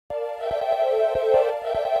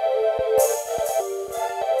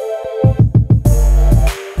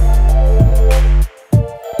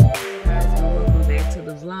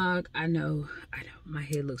vlog. I know my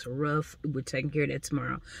head looks rough. We're taking care of that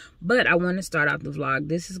tomorrow, but I want to start out the vlog.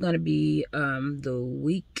 This is going to be the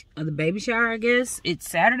week of the baby shower, I guess. It's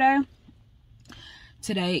Saturday.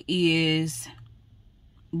 Today is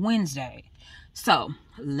Wednesday, so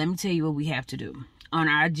let me tell you what we have to do on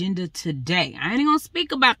our agenda today. I ain't gonna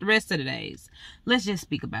speak about the rest of the days. Let's just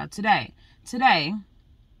speak about today. Today,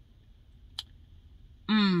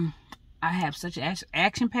 I have such an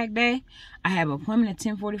action-packed day. I have an appointment at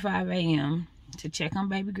 10:45 a.m. to check on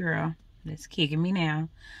baby girl. That's kicking me now.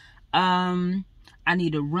 I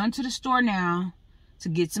need to run to the store now to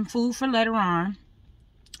get some food for later on.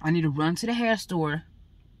 I need to run to the hair store.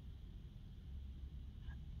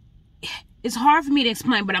 It's hard for me to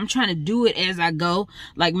explain, but I'm trying to do it as I go.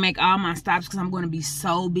 Like, make all my stops because I'm going to be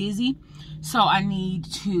so busy. So I need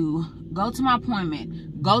to go to my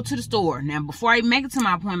appointment, go to the store. Now, before I make it to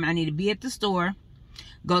my appointment, I need to be at the store,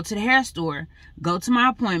 go to the hair store, go to my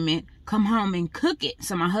appointment, come home and cook it.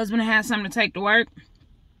 So my husband has something to take to work.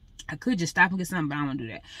 I could just stop and get something, but I don't want to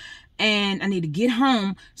do that. And I need to get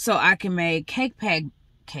home so I can make cake pop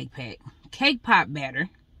batter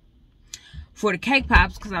for the cake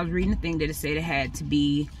pops, because I was reading a thing that it said it had to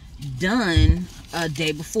be done a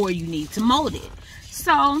day before you need to mold it.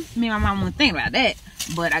 So me and my mom wouldn't think about that,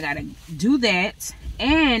 but I gotta do that,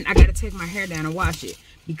 and I gotta take my hair down and wash it,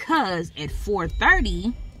 because at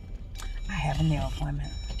 4:30 I have a nail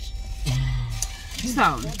appointment. So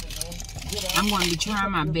I'm going to be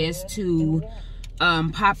trying my best to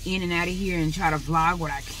pop in and out of here and try to vlog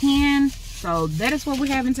what I can. So that is what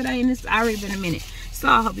we're having today, and it's already been a minute. So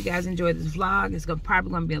I hope you guys enjoyed this vlog. It's probably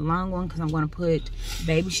going to be a long one because I'm going to put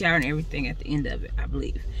baby shower and everything at the end of it, I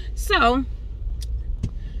believe. So,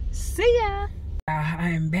 see ya. I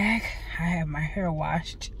am back. I have my hair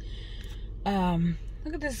washed.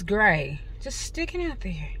 Look at this gray just sticking out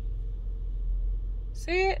there.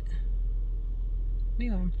 See it?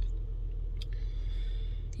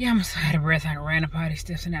 Yeah, I'm so out of breath. I ran up all these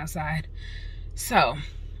steps and outside. So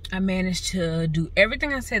I managed to do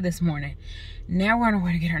everything I said this morning. Now we're on our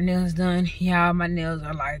way to get our nails done. Y'all, my nails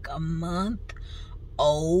are like a month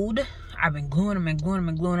old. I've been gluing them and gluing them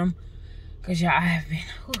and gluing them. Because y'all, I have been,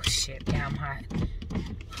 oh shit, yeah, I'm hot.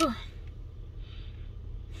 Whew.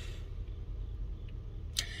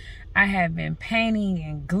 I have been painting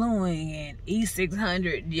and gluing and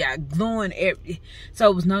E600, yeah, gluing every, so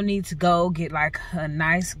it was no need to go get like a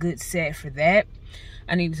nice good set for that.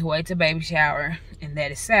 I needed to wait till baby shower, and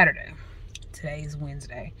that is Saturday. Today is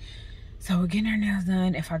Wednesday. So we're getting our nails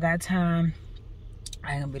done. If I got time,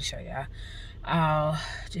 I ain't gonna be able to show y'all. I'll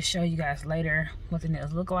just show you guys later what the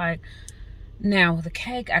nails look like. Now with the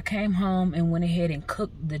cake, I came home and went ahead and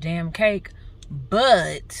cooked the damn cake,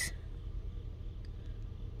 but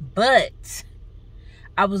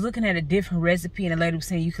I was looking at a different recipe, and the lady was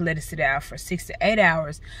saying you can let it sit out for 6 to 8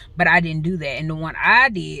 hours, but I didn't do that. And the one I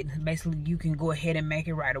did, basically you can go ahead and make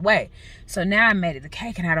it right away. So now I made it the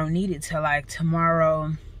cake, and I don't need it till like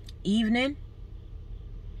tomorrow evening.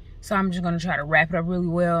 So I'm just gonna try to wrap it up really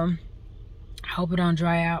well. I hope it don't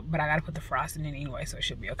dry out, but I gotta put the frosting in anyway, so it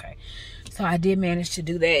should be okay. So I did manage to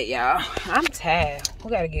do that, y'all. I'm tired.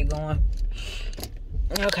 We gotta get going.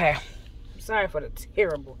 Okay. Sorry for the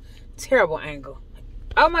terrible angle.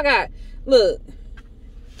 Oh my god, look.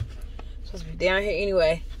 Supposed to be down here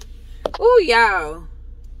anyway. Ooh, y'all,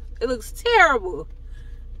 it looks terrible.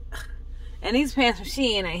 And these pants from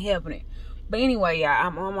Shein ain't helping it. But anyway, y'all,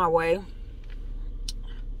 I'm on my way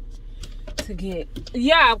to get,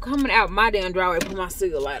 I'm coming out my damn driveway to put my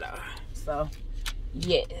cigarette light on. So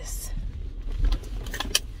yes,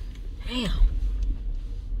 damn,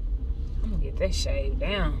 I'm gonna get that shaved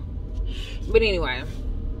down. But anyway,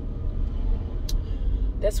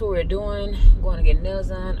 that's what we're doing. I'm going to get nails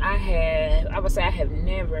done. I would say I have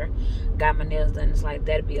never got my nails done. It's like,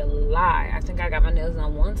 that'd be a lie. I think I got my nails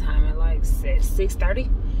done one time at like 6:30.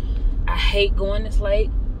 I hate going this late,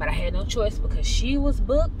 but I had no choice because she was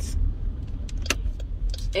booked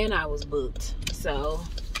and I was booked. So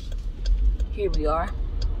here we are,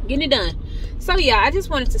 getting it done. So yeah, I just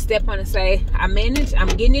wanted to step on and say I managed. I'm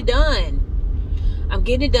getting it done. I'm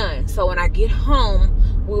getting it done. So when I get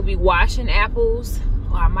home, we'll be washing apples.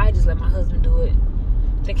 Or I might just let my husband do it.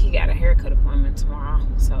 I think he got a haircut appointment tomorrow.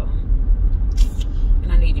 So, and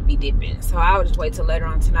I need to be dipping. So I'll just wait till later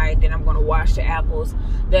on tonight. Then I'm going to wash the apples.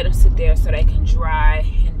 Let them sit there so they can dry.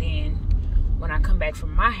 And then when I come back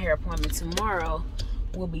from my hair appointment tomorrow,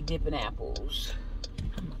 we'll be dipping apples.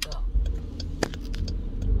 I'm going to go.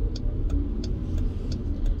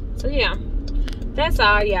 So yeah. That's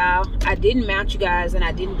all, y'all. I didn't mount you guys, and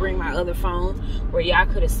I didn't bring my other phone where y'all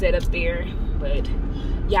could have set up there, but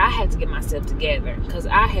Yeah, I had to get myself together because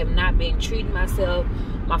I have not been treating myself.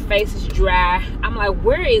 My face is dry. I'm like,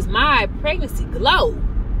 where is my pregnancy glow?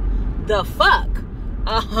 The fuck?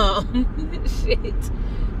 Shit.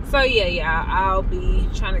 So yeah, I'll be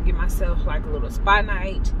trying to give myself like a little spa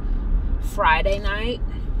night Friday night.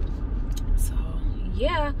 So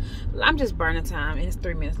yeah, I'm just burning time, and it's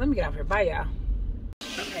 3 minutes. Let me get out here. Bye, y'all.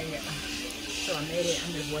 Okay, yeah. So I made it.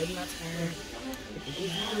 I'm just waiting my turn. If the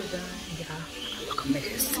video is done, y'all, look a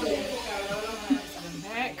mess. I'm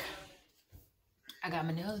back. I got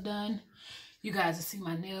my nails done. You guys will see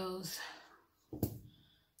my nails.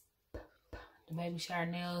 The baby shower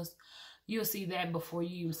nails. You'll see that before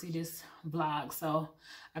you even see this vlog. So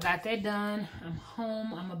I got that done. I'm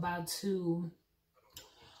home. I'm about to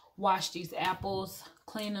wash these apples,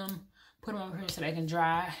 clean them, put them over here so they can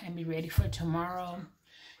dry and be ready for tomorrow.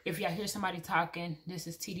 If y'all hear somebody talking, this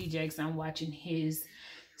is TD Jakes. I'm watching his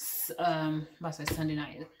Sunday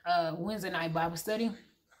night, Wednesday night Bible study.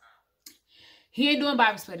 He ain't doing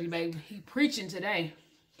Bible study, baby. He preaching today.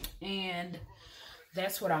 And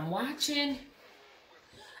that's what I'm watching.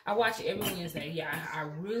 I watch it every Wednesday. Yeah, I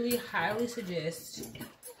really highly suggest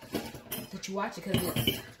that you watch it because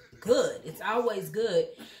it's good. It's always good.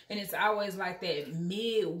 And it's always like that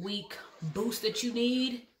mid-week boost that you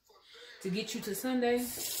need to get you to Sunday.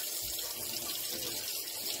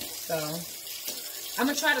 So I'm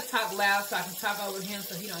going to try to talk loud so I can talk over him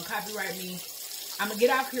so he don't copyright me. I'm going to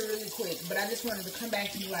get off here really quick. But I just wanted to come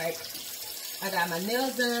back and be like, I got my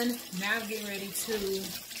nails done. Now I'm getting ready to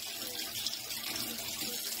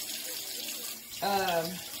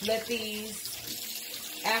let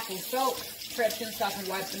these apples soak, prep them so I can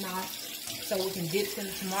wipe them off so we can dip them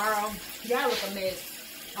tomorrow. Y'all look a mess.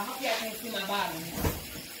 I hope y'all can't see my bottom.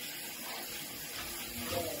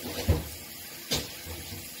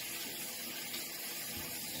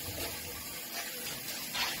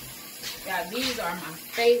 Yeah, these are my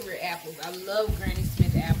favorite apples. I love Granny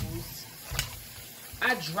Smith apples.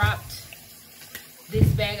 I dropped this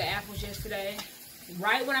bag of apples yesterday,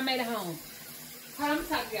 right when I made it home. Hold on, I'm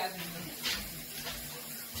talking to y'all in a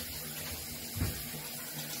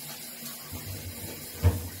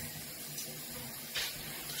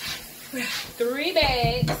minute. Three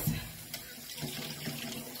bags.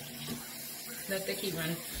 Let that keep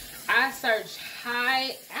running. I searched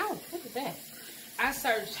high. Ow, look at that. I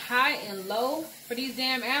searched high and low for these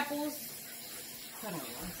damn apples. Hold on,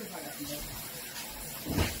 let's see if I got some more.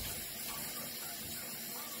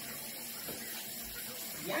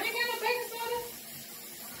 Y'all ain't got no baking soda?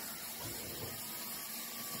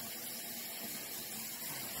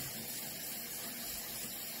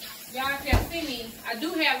 Y'all, if y'all see me, I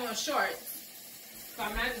do have on shorts, so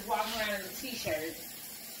I'm not just walking around in a t-shirt.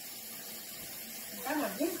 I don't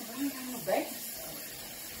think I ain't got no baking soda.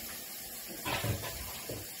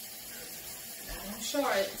 I'm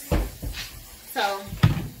shorts. So,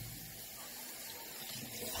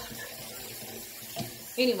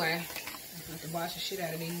 anyway, I'm going to wash the shit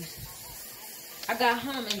out of these. I got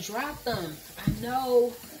home and dropped them. I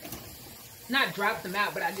know. Not dropped them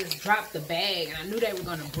out, but I just dropped the bag, and I knew they were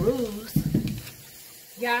gonna bruise.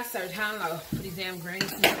 Y'all, I searched high and low for these damn Granny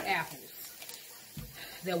Smith apples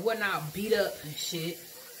that wasn't all beat up and shit.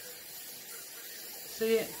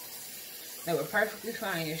 See it? They were perfectly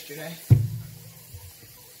fine yesterday.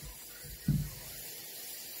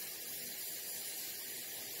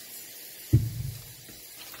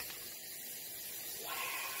 Wow.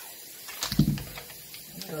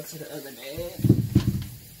 Let me go to the other bag.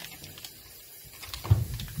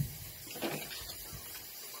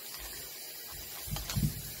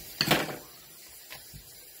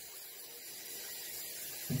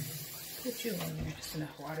 Put you in there. That's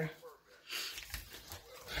enough water.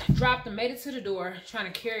 Dropped them, made it to the door, trying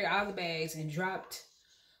to carry all the bags, and dropped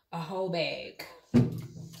a whole bag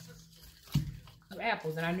of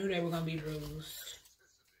apples, and I knew they were going to be bruised.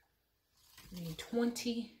 I need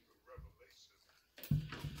 20.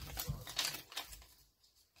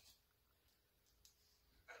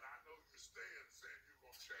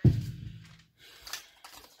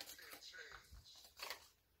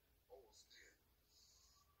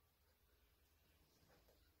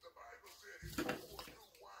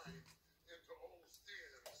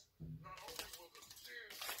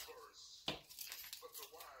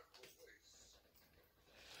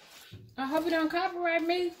 I hope you don't copyright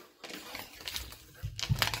me.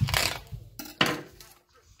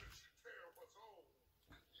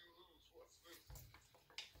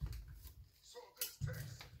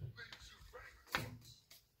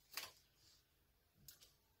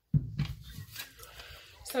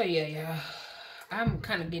 So yeah, I'm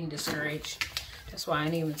kind of getting discouraged. That's why I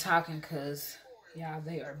ain't even talking, because Y'all,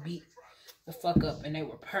 they are beat the fuck up, and they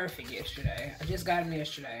were perfect yesterday. I just got them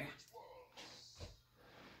yesterday.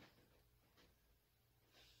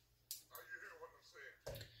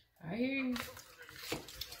 I hear you.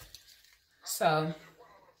 So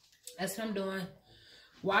that's what I'm doing.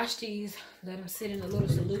 Wash these, let them sit in a little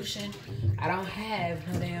solution. I don't have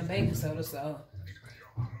no damn baking soda, so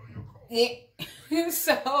yeah.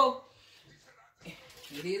 So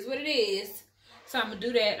it is what it is. So I'm gonna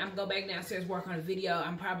do that. I'm gonna go back downstairs, work on a video.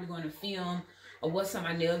 I'm probably going to film a what's on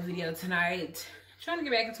my nail video tonight. Trying to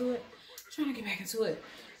get back into it.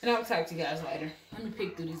 And I'll talk to you guys later. Let me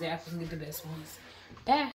pick through these apples and get the best ones.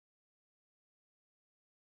 Bye.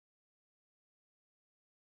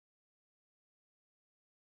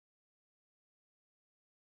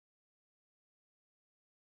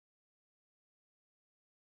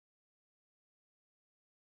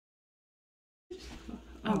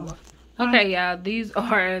 Oh. Okay, y'all, these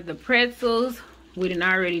are the pretzels. We done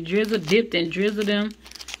already dipped and drizzled them.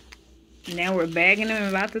 Now we're bagging them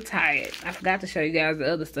and about to tie it. I forgot to show you guys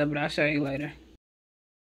the other stuff, but I'll show you later.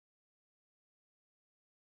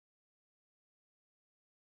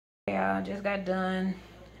 Yeah, I just got done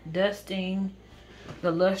dusting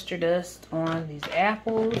the luster dust on these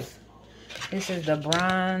apples. This is the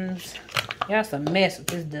bronze. Y'all, it's a mess with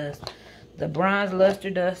this dust. The bronze luster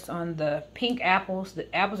dust on the pink apples.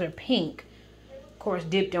 The apples are pink, of course,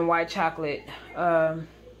 dipped in white chocolate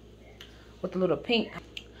with a little pink.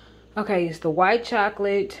 Okay, it's the white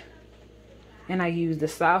chocolate, and I use the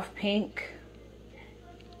soft pink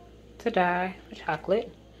to dye the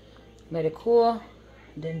chocolate. Let it cool,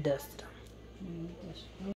 then dust them.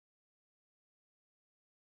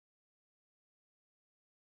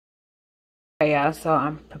 Okay, y'all, so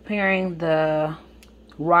I'm preparing the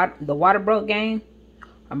water broke game,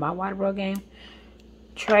 or my water broke game.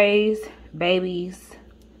 Trays, babies,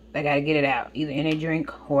 they gotta get it out, either in a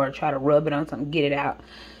drink or try to rub it on something, get it out.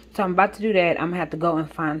 So I'm about to do that. I'm gonna have to go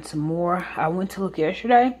and find some more. I went to look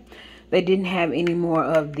yesterday. They didn't have any more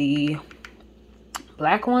of the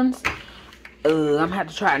black ones. I'm gonna have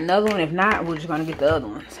to try another one. If not, we're just gonna get the other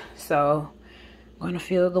ones. So I'm gonna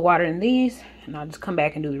fill the water in these, and I'll just come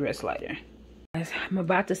back and do the rest later. I'm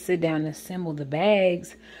about to sit down and assemble the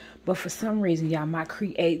bags, but for some reason, y'all, my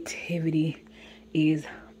creativity is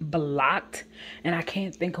blocked, and I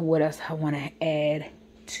can't think of what else I want to add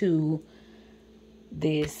to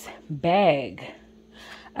this bag.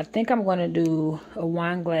 I think I'm going to do a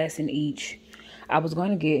wine glass in each. I was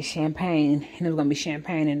going to get champagne, and it was going to be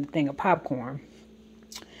champagne and a thing of popcorn,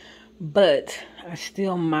 but I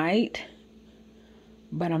still might,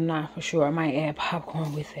 but I'm not for sure. I might add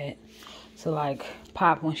popcorn with it. So like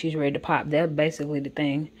pop when she's ready to pop. That's basically the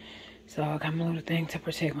thing. So I got my little thing to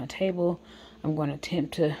protect my table. I'm going to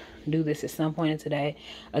attempt to do this at some point today.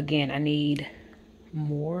 Again, I need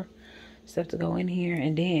more stuff to go in here.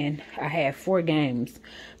 And then I have 4 games.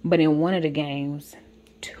 But in one of the games,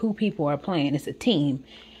 2 people are playing. It's a team.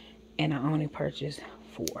 And I only purchased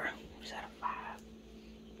 4 instead of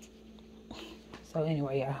 5. So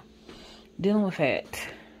anyway, y'all, dealing with that.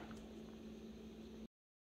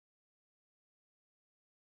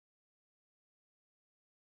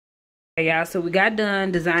 Y'all, so we got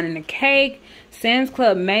done designing the cake. Sam's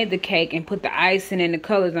Club made the cake and put the icing and the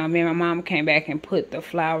colors on. Me and my mom came back and put the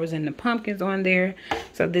flowers and the pumpkins on there.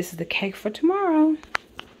 So this is the cake for tomorrow.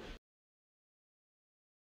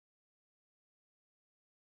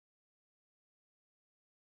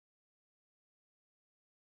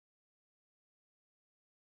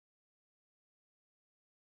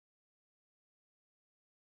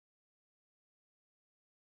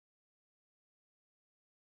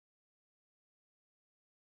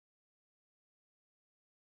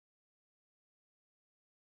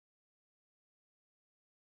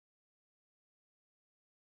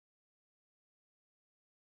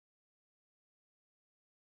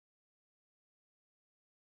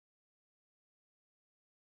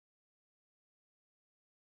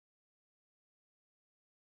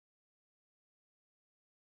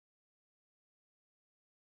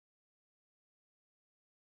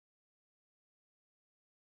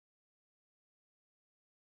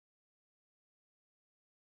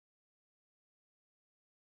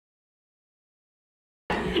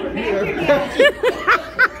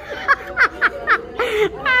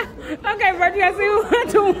 Okay, Bert, you gotta see who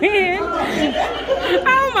wants to win.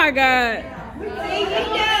 Oh my God.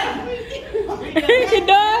 You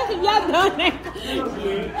done? Y'all done it?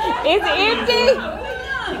 It's empty?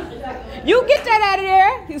 You get that out of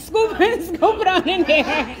there. You scoop it on in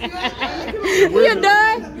there. You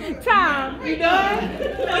done? Tom, you done?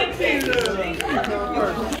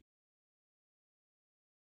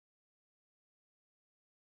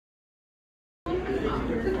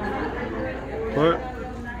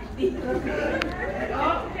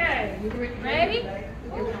 Ready?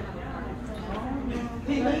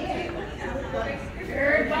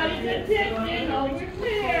 Everybody's attention over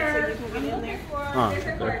there. Oh,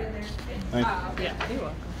 okay. Thank you. Yeah, you're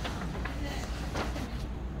welcome.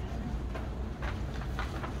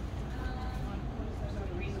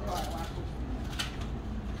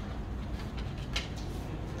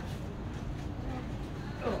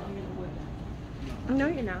 No,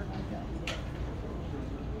 you're not.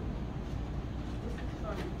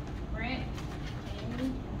 Brent.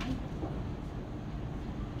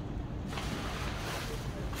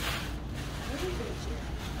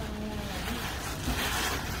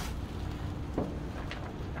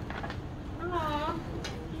 Aw.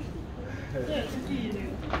 That's cute.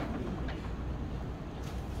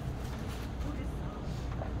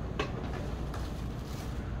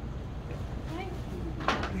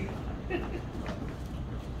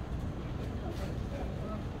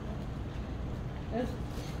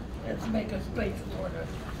 Let's make a space for her.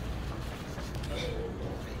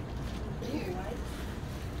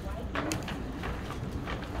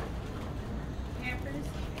 Pampers.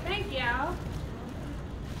 Thank y'all.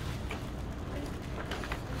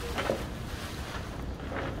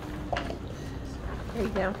 There you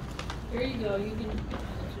go. Here you go. You can.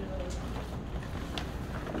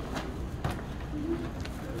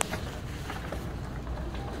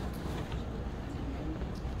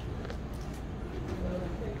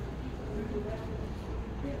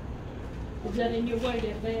 Is that in your way,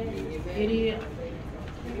 that bag? It is.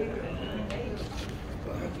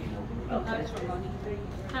 Okay.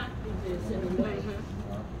 Huh? It's in the way.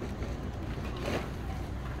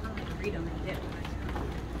 I'm gonna read them in depth.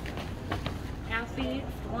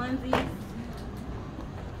 Outfits, onesies.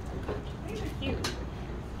 These are cute.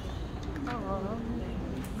 Oh,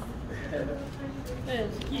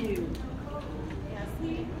 That's cute. Yeah,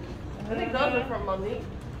 see? I think those are from Monique.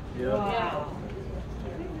 Yeah. Wow.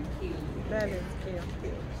 that is cute.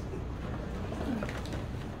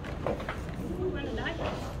 Who run the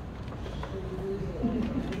diapers?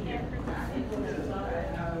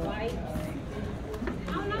 White. I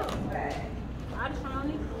don't know. I just found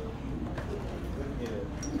it.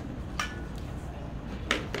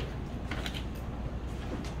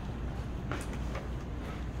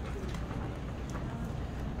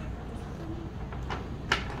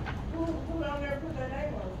 Who down there put their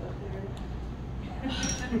name on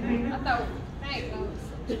I thought, thank you.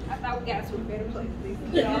 I thought we got to a better place.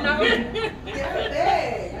 Get a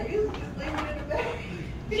bag. I used to just leave it in the bag.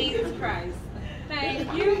 Jesus Christ.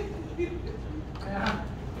 Thank you. Yeah.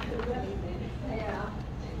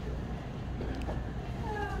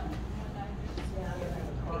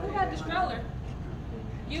 Who got the stroller?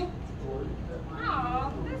 You?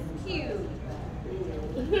 Oh, that's cute.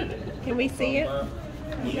 Can we see it? How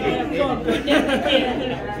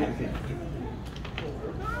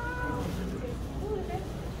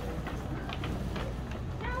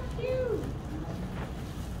cute.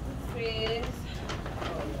 Chris.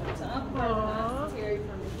 To Uncle Terry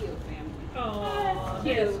from the Hill family. Oh,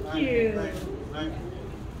 Cute. that's cute. Thank you.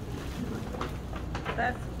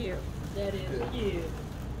 That's cute. That is cute.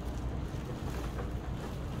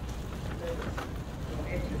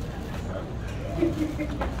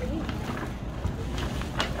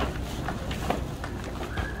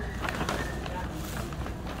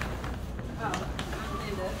 Oh, I'm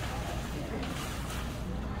Linda.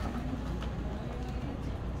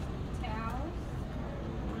 Towels.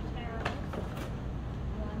 More towels.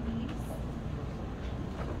 Onesies.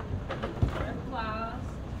 More claws.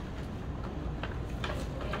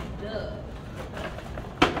 And Doug.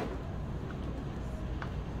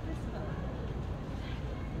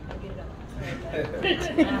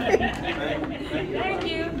 Thank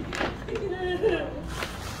you.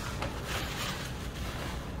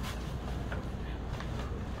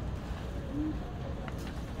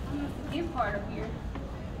 Gift card up here.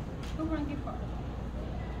 Who run gift card?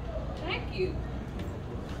 Thank you.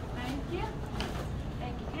 Thank you.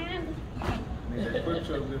 Thank you, Candy. Need a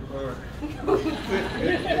picture of this car.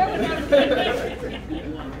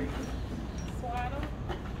 Swaddle.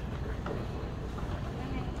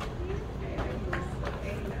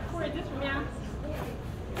 Where is this from, y'all?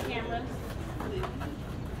 Cameras.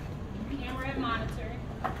 Camera and monitor.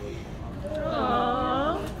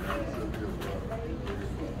 Aww.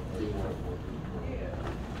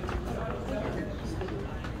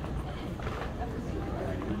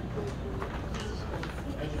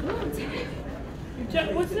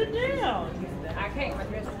 What's it down? I can't my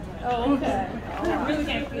dress. Oh, okay. I really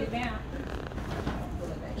can't put it down.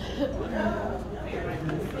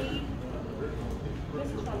 This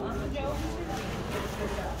is from Uncle Joe.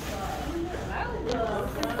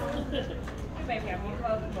 Hello.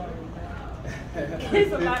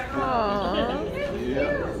 It's a lot of Aw, Yeah.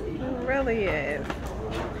 it really is.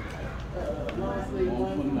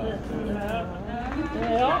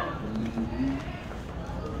 Yeah.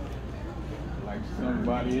 Like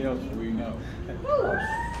somebody else we know. Y'all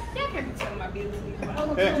can't be telling my business. Oh,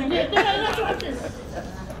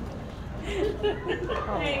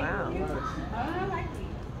 wow. I like it.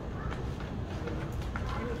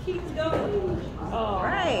 It keeps going. Oh.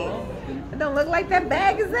 Right. It don't look like that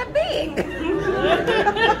bag is that big.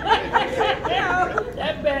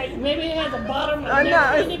 That bag, maybe it has a bottom. I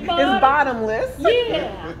know, it's bottomless.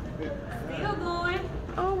 Yeah. Still going.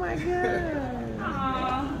 Oh my god.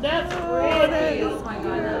 Aw. That's Oh, that pretty. is my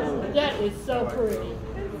God. That is so pretty.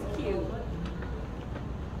 That's cute.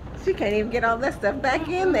 She can't even get all that stuff back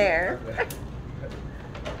in there.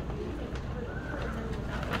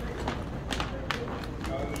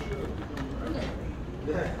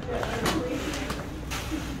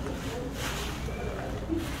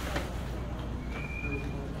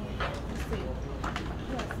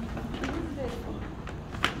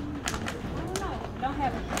 Don't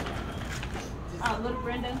have it. Oh, little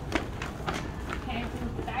Brenda came through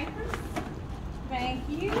with the diapers. Thank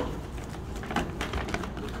you.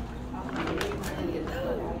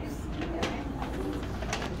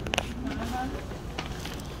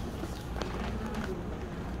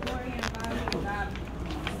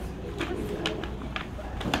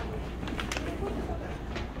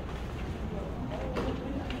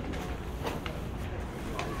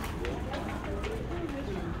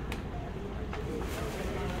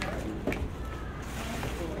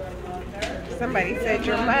 Somebody said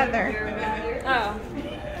your mother. Oh.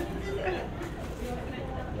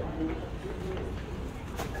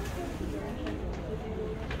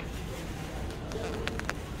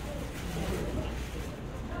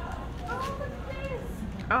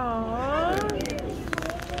 Aww.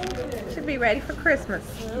 Should be ready for Christmas.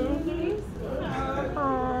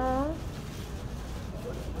 Aww.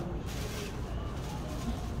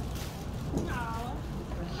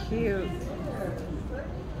 Cute.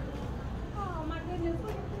 Oh my goodness.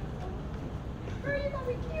 Girl, you're gonna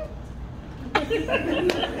be cute.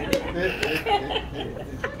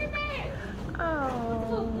 Look at that.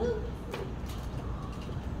 Oh.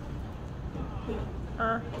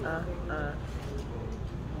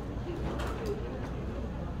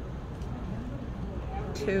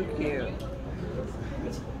 Too cute.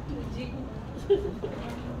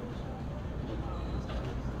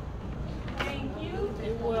 Thank you.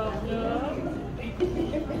 You're welcome.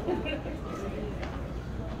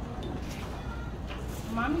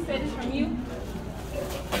 Mommy said it's from you.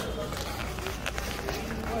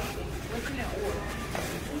 What's in that order?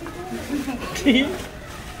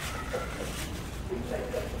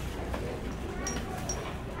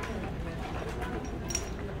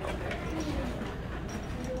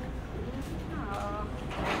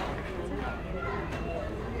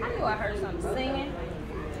 I knew I heard something singing.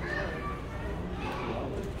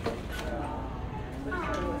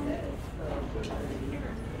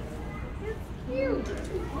 It's cute.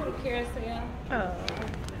 Little carousel. Oh.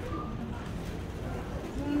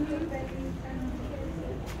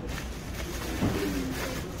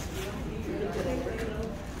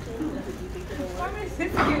 Why is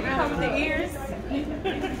this cute? Come with the ears.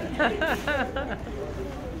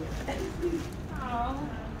 Aw.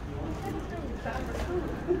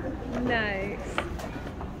 Nice.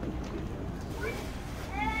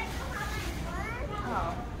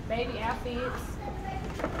 Oh, baby outfits.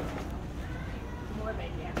 More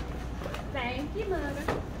baby outfits. Thank you, mother.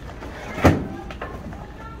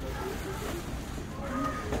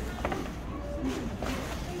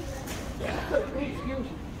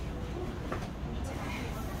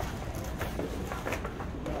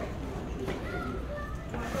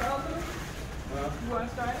 You want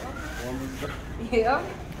to start? Yeah.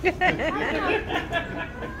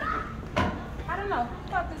 I don't know. Who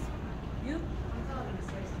thought this? You?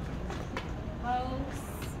 Rose.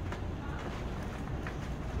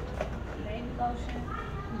 Baby lotion.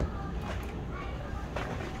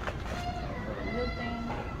 New thing.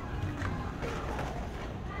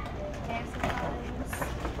 Pacifiers.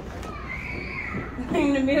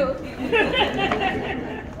 In the milk.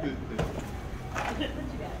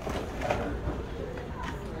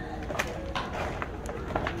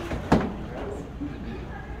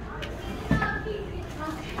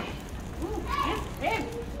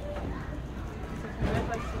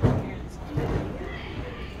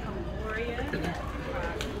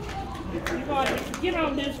 You gotta get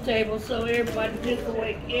on this table so everybody, just the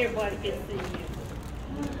way everybody can see you.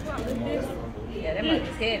 Yeah, that might be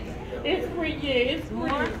heavy. It's pretty, yeah, it's More?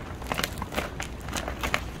 pretty.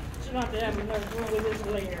 going to have another room with this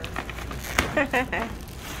layer.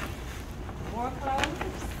 More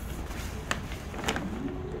clothes.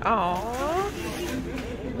 Aww.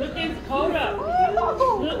 Look in, hold up. Look,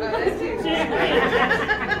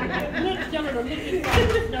 tell her to look inside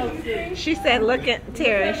the snowsuit. She said, look at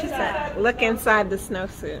Tara. She said, look inside the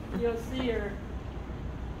snowsuit. You'll see her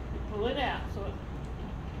pull it out. So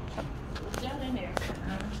it's down in there.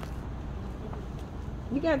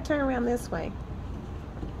 You gotta turn around this way.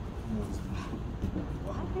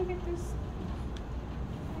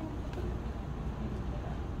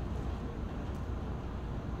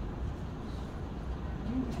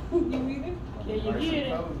 Yeah, you get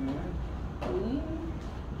it. Oh,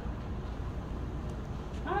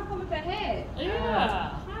 come with the head.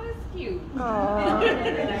 Yeah. Oh, that's cute. Aww.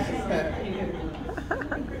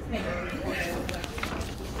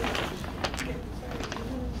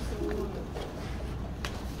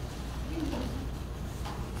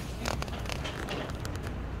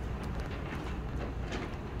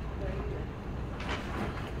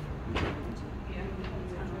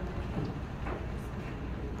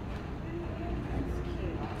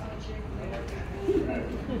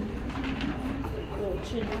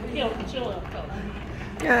 Chill up, though.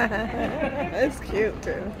 That's cute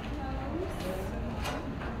too.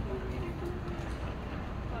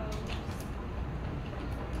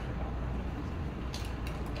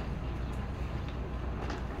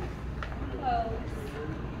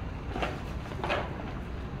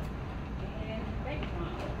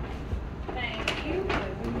 Thank you.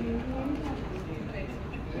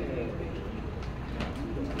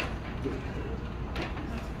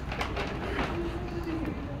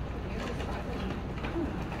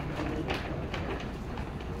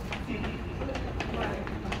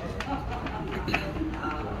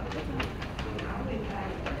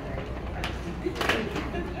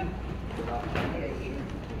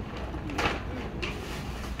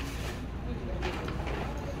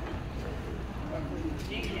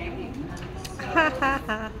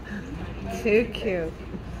 Too cute.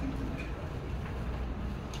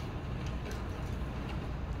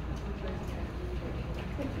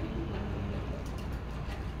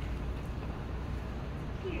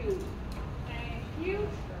 Thank you.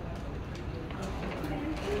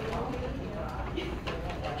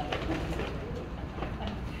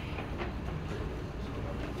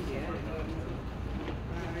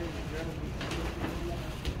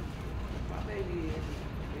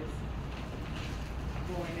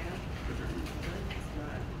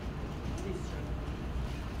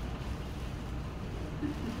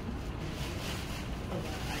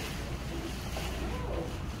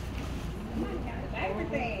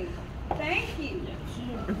 Everything. Thank you.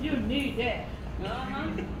 You need that.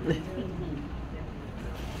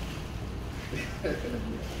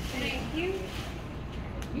 Thank you.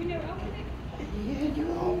 You never opened it? Yeah,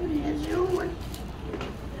 you open it. It's yours.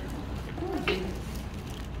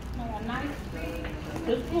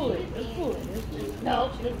 Let's pull it. Let's pull it.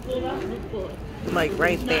 No, let's pull it out. Let's pull it. Like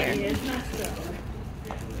right Yeah, there. it's not stuff.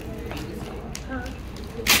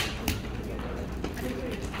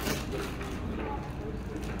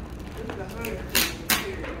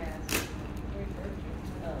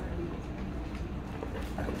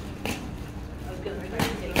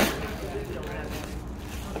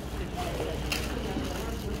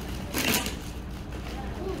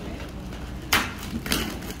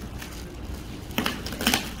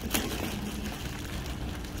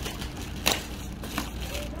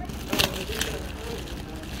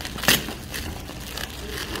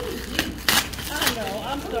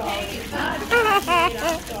 I'm sorry.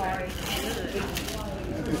 I'm sorry.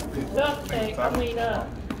 Duct tape,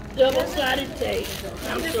 double-sided tape.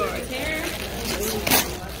 I'm sorry.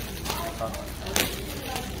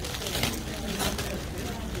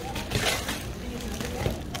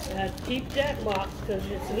 Now keep that box because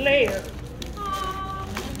it's layered.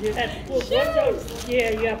 You have to put one of, yeah,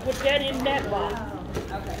 you have to put that in that box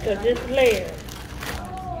because it's layered.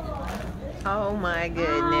 Oh my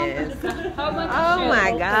goodness. How much Oh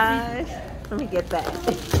my gosh. Let me get that.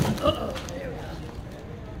 Uh-oh.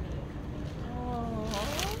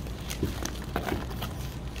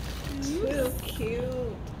 Too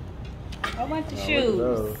cute. I want the shoes.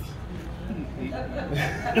 Oh.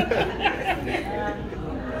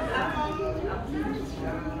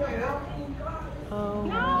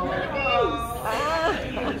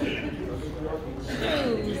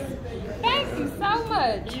 Shoes. Thank you so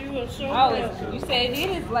much. You are so Oh, welcome. you said it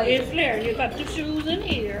is like It's there. You got the shoes in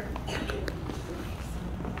here.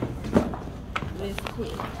 this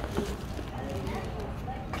quick.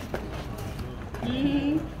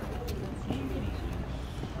 Mm-hmm.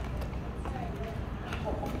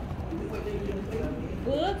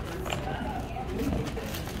 Books.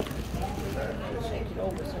 Shake it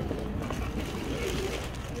over something.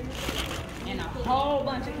 And a whole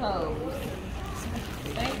bunch of clothes.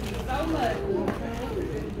 Thank you so much.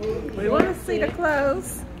 We want to see the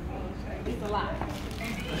clothes. It's a lot.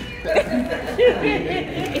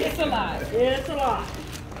 It's a lot. Yeah, it's a lot.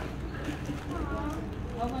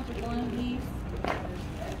 Whole bunch of onesies,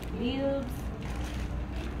 bibs,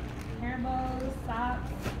 hair bows,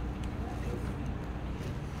 socks.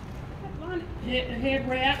 Head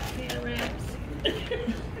wraps.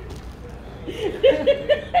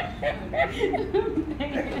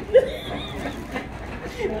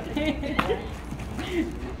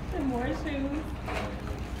 Some more shoes.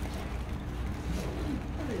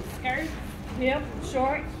 Skirts. Yep,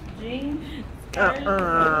 shorts, jeans, skirts.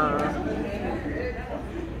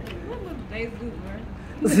 What was today's good word?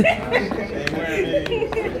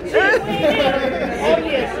 Oh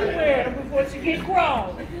yes, she wear them before she get grown.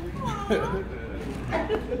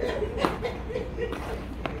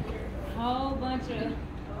 Whole bunch of.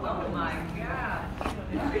 Oh my God.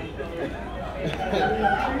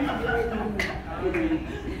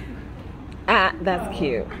 Ah, that's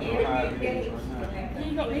cute. He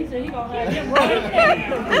said he gonna have him right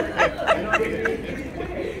now.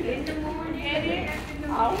 In the morning, Eddie.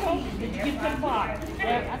 I don't know. Did you get to the bottom?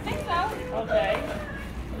 I think so. Okay.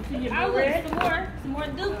 See your I'll look bread? some more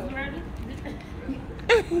dukes, ready?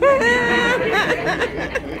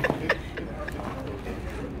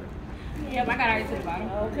 Yep, I got already to the bottom.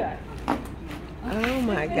 Okay. Oh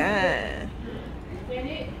my God. Is that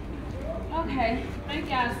it? Okay. Thank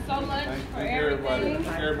y'all so much for everything.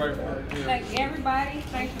 Everybody. Thank everybody.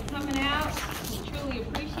 Thanks for coming out. We truly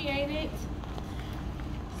appreciate it.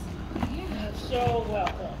 You're so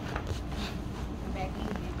welcome. Back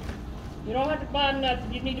easy. You don't have to buy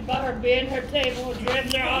nothing. You need to buy her bed, her table, her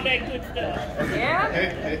dresser, all that good stuff. Yeah?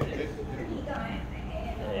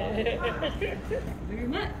 Very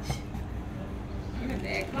much. You're in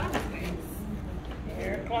that closet space.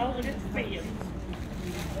 Her closet is filled.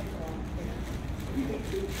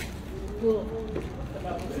 Pull.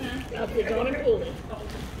 Up there, go and pull it.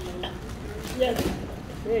 Yes.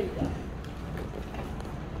 There you go.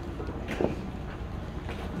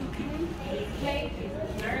 Cake,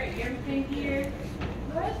 dessert, everything here.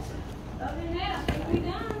 But other than that, I think we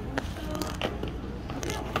done.